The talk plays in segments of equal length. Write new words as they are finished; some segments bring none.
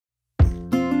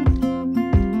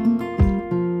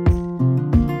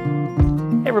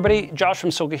everybody, Josh from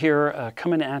SILCA here,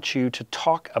 coming at you to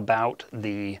talk about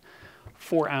the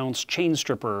 4-ounce chain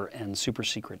stripper and super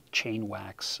secret chain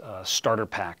wax starter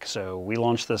pack. So we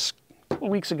launched this a couple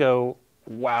weeks ago.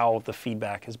 Wow, the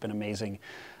feedback has been amazing.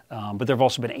 But there have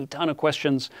also been a ton of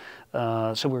questions,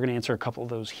 so we're going to answer a couple of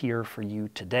those here for you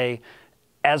today.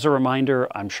 As a reminder,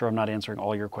 I'm sure I'm not answering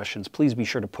all your questions. Please be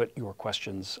sure to put your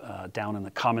questions down in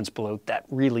the comments below. That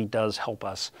really does help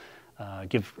us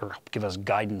give us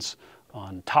guidance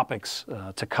on topics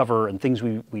to cover and things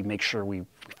we make sure we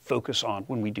focus on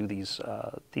when we do these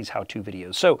how-to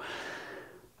videos. So,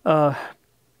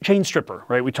 chain stripper,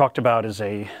 right? We talked about is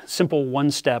a simple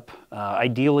one-step.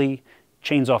 Ideally,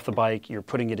 chains off the bike. You're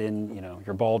putting it in,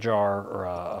 your ball jar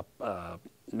or a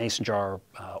mason jar,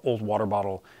 old water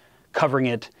bottle, covering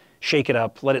it, shake it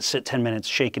up, let it sit 10 minutes,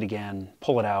 shake it again,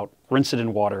 pull it out, rinse it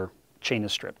in water. Chain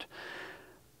is stripped.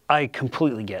 I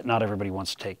completely get not everybody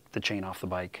wants to take the chain off the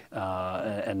bike,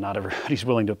 and not everybody's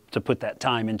willing to put that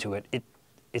time into it. It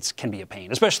can be a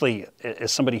pain, especially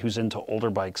as somebody who's into older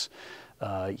bikes.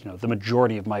 The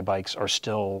majority of my bikes are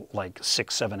still like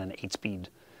 6, 7, and 8-speed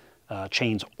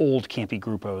chains, old campy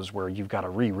Gruppos where you've got to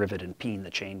re-rivet and peen the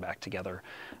chain back together.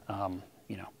 I'm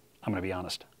going to be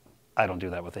honest, I don't do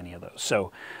that with any of those.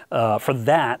 So for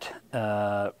that,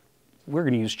 we're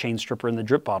going to use chain stripper in the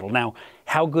drip bottle. Now,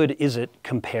 how good is it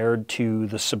compared to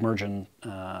the submersion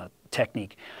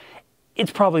technique?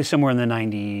 It's probably somewhere in the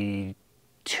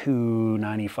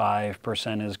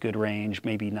 92–95% is good range,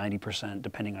 maybe 90%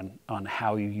 depending on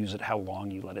how you use it, how long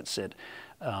you let it sit.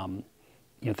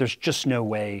 There's just no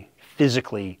way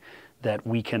physically that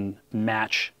we can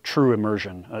match true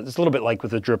immersion. It's a little bit like with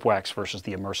the drip wax versus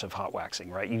the immersive hot waxing,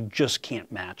 right? You just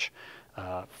can't match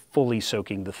fully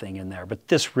soaking the thing in there, but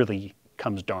this really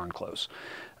comes darn close.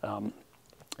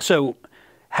 So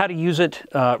how to use it,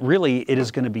 really it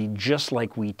is going to be just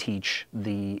like we teach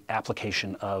the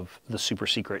application of the super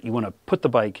secret. You want to put the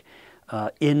bike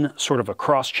in sort of a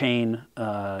cross chain,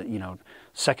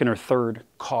 second or third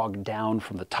cog down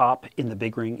from the top in the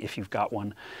big ring if you've got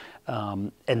one.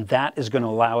 And that is going to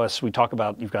allow us, we talk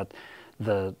about, you've got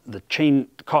the chain,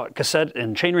 cassette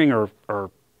and chainring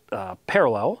are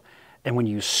parallel. And when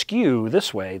you skew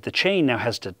this way, the chain now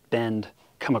has to bend,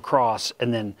 come across,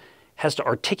 and then has to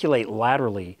articulate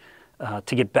laterally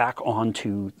to get back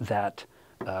onto that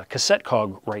cassette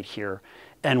cog right here.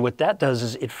 And what that does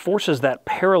is it forces that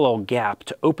parallel gap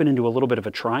to open into a little bit of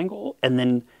a triangle and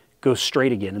then go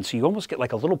straight again. And so you almost get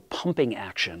like a little pumping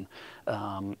action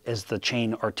as the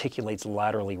chain articulates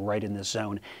laterally right in this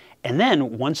zone. And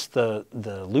then once the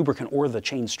lubricant or the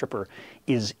chain stripper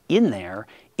is in there,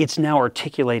 it's now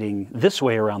articulating this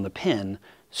way around the pin,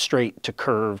 straight to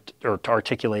curved, or to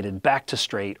articulated, back to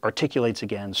straight, articulates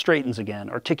again, straightens again,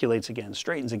 articulates again,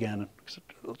 straightens again.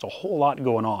 It's a whole lot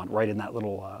going on right in that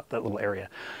little area.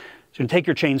 So you can take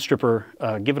your chain stripper,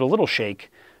 give it a little shake,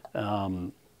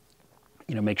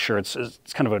 make sure it's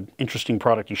kind of an interesting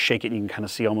product. You shake it and you can kind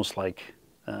of see almost like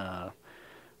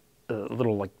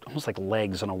almost like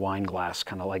legs on a wine glass,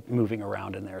 kind of like moving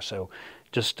around in there. So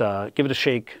just give it a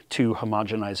shake to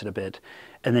homogenize it a bit.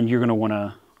 And then you're going to want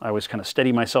to, I always kind of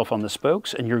steady myself on the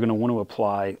spokes, and you're going to want to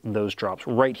apply those drops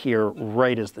right here,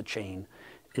 right as the chain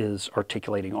is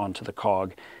articulating onto the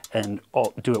cog, and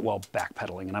do it while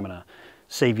backpedaling. And I'm going to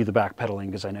save you the backpedaling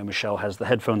because I know Michelle has the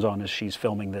headphones on as she's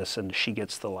filming this, and she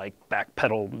gets the like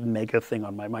backpedal mega thing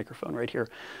on my microphone right here.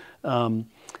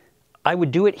 I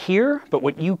would do it here, but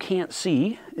what you can't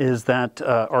see is that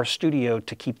our studio,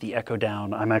 to keep the echo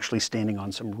down, I'm actually standing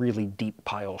on some really deep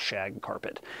pile shag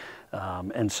carpet.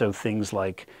 And so things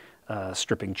like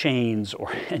stripping chains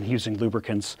and using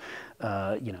lubricants,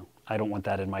 I don't want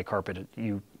that in my carpet.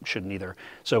 You shouldn't either.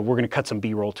 So we're going to cut some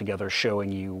B-roll together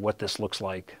showing you what this looks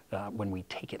like when we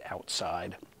take it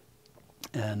outside.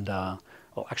 And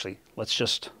well, actually, let's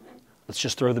just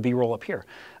throw the B-roll up here.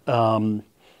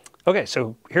 Okay,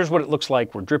 so here's what it looks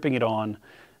like. We're dripping it on.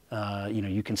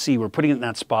 You can see we're putting it in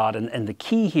that spot. And the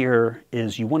key here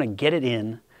is you want to get it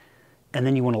in, and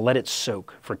then you want to let it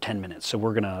soak for 10 minutes. So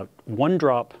we're going to 1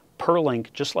 drop per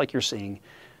link, just like you're seeing.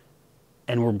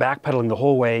 And we're backpedaling the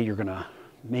whole way. You're going to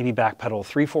maybe backpedal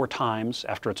 3–4 times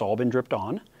after it's all been dripped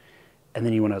on. And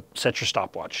then you want to set your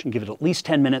stopwatch and give it at least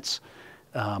 10 minutes.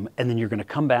 And then you're going to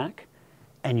come back,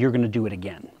 and you're going to do it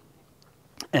again.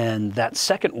 And that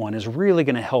second one is really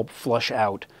going to help flush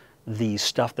out the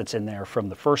stuff that's in there from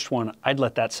the first one. I'd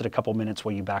let that sit a couple minutes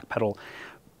while you backpedal.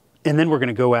 And then we're going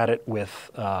to go at it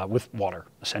with water,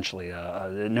 essentially.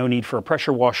 No need for a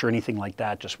pressure wash or anything like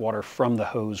that. Just water from the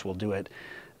hose will do it.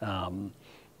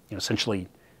 Essentially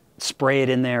spray it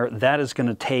in there. That is going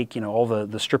to take, all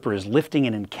the stripper is lifting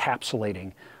and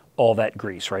encapsulating all that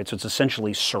grease, right? So it's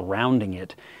essentially surrounding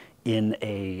it in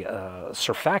a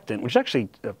surfactant, which is actually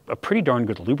a pretty darn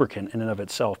good lubricant in and of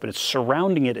itself, but it's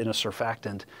surrounding it in a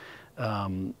surfactant,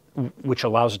 which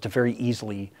allows it to very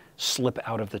easily slip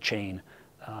out of the chain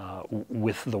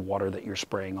with the water that you're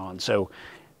spraying on. So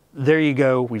there you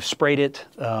go. We've sprayed it.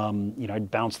 I'd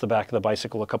bounce the back of the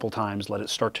bicycle a couple times, let it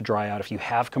start to dry out. If you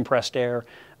have compressed air,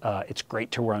 it's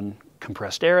great to run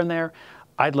compressed air in there.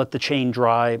 I'd let the chain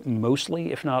dry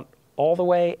mostly, if not all the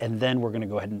way, and then we're going to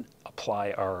go ahead and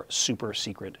apply our super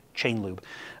secret chain lube.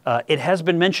 It has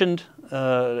been mentioned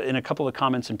in a couple of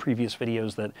comments in previous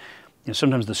videos that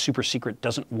sometimes the super secret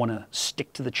doesn't want to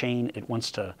stick to the chain. It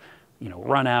wants to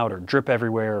run out or drip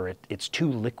everywhere, or it's too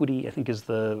liquidy, I think is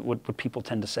what people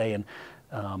tend to say.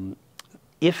 And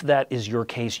if that is your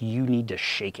case, you need to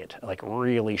shake it, like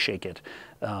really shake it.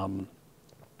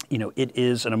 It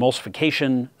is an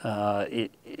emulsification.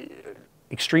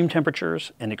 Extreme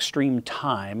temperatures and extreme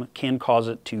time can cause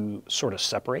it to sort of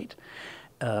separate.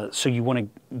 So you want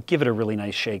to give it a really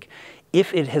nice shake.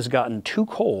 If it has gotten too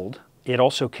cold, it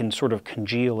also can sort of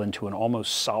congeal into an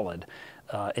almost solid.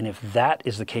 And if that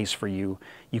is the case for you,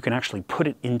 you can actually put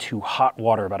it into hot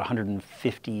water, about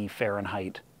 150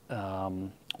 Fahrenheit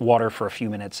water for a few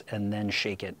minutes, and then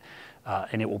shake it,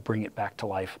 and it will bring it back to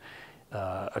life.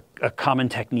 A common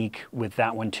technique with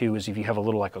that one too is if you have a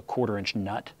little, like a 1/4-inch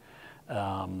nut,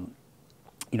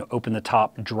 open the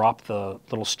top, drop the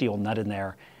little steel nut in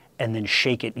there, and then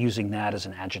shake it using that as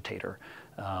an agitator.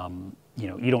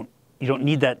 You don't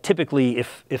need that typically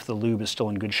if the lube is still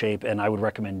in good shape, and I would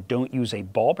recommend don't use a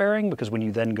ball bearing, because when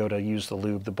you then go to use the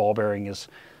lube, the ball bearing is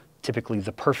typically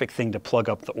the perfect thing to plug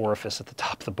up the orifice at the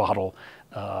top of the bottle.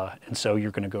 And so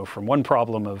you're going to go from one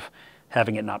problem of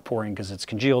having it not pouring because it's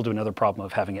congealed to another problem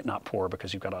of having it not pour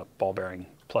because you've got a ball bearing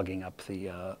plugging up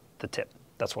the tip.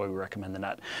 That's why we recommend the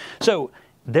nut. So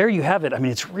there you have it. I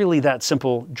mean, it's really that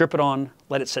simple. Drip it on,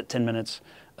 let it sit 10 minutes,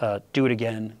 do it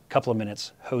again, couple of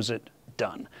minutes, hose it,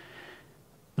 done.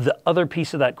 The other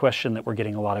piece of that question that we're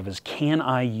getting a lot of is, can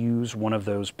I use one of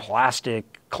those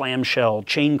plastic clamshell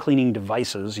chain cleaning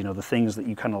devices, the things that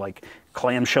you kind of like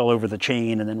clamshell over the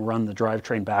chain and then run the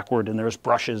drivetrain backward, and there's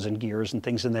brushes and gears and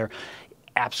things in there?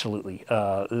 Absolutely.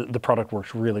 The product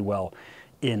works really well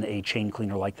in a chain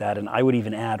cleaner like that. And I would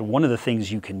even add one of the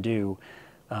things you can do,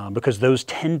 because those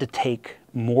tend to take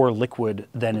more liquid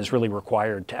than is really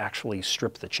required to actually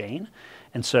strip the chain.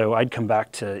 And so I'd come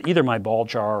back to either my ball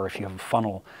jar, or if you have a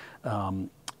funnel,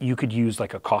 you could use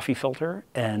like a coffee filter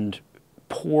and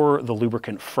pour the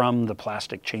lubricant from the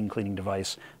plastic chain cleaning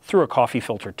device through a coffee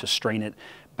filter to strain it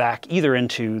back either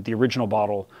into the original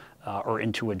bottle or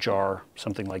into a jar,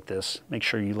 something like this. Make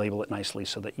sure you label it nicely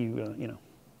so that you,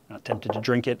 not tempted to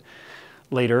drink it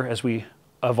later, as we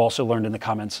have also learned in the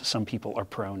comments some people are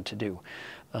prone to do.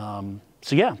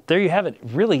 So yeah, there you have it.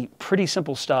 Really pretty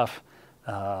simple stuff.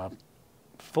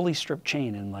 Fully stripped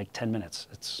chain in like 10 minutes.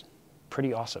 It's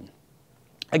pretty awesome.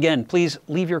 Again, please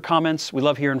leave your comments. We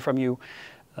love hearing from you.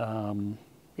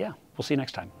 Yeah, we'll see you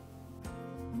next time.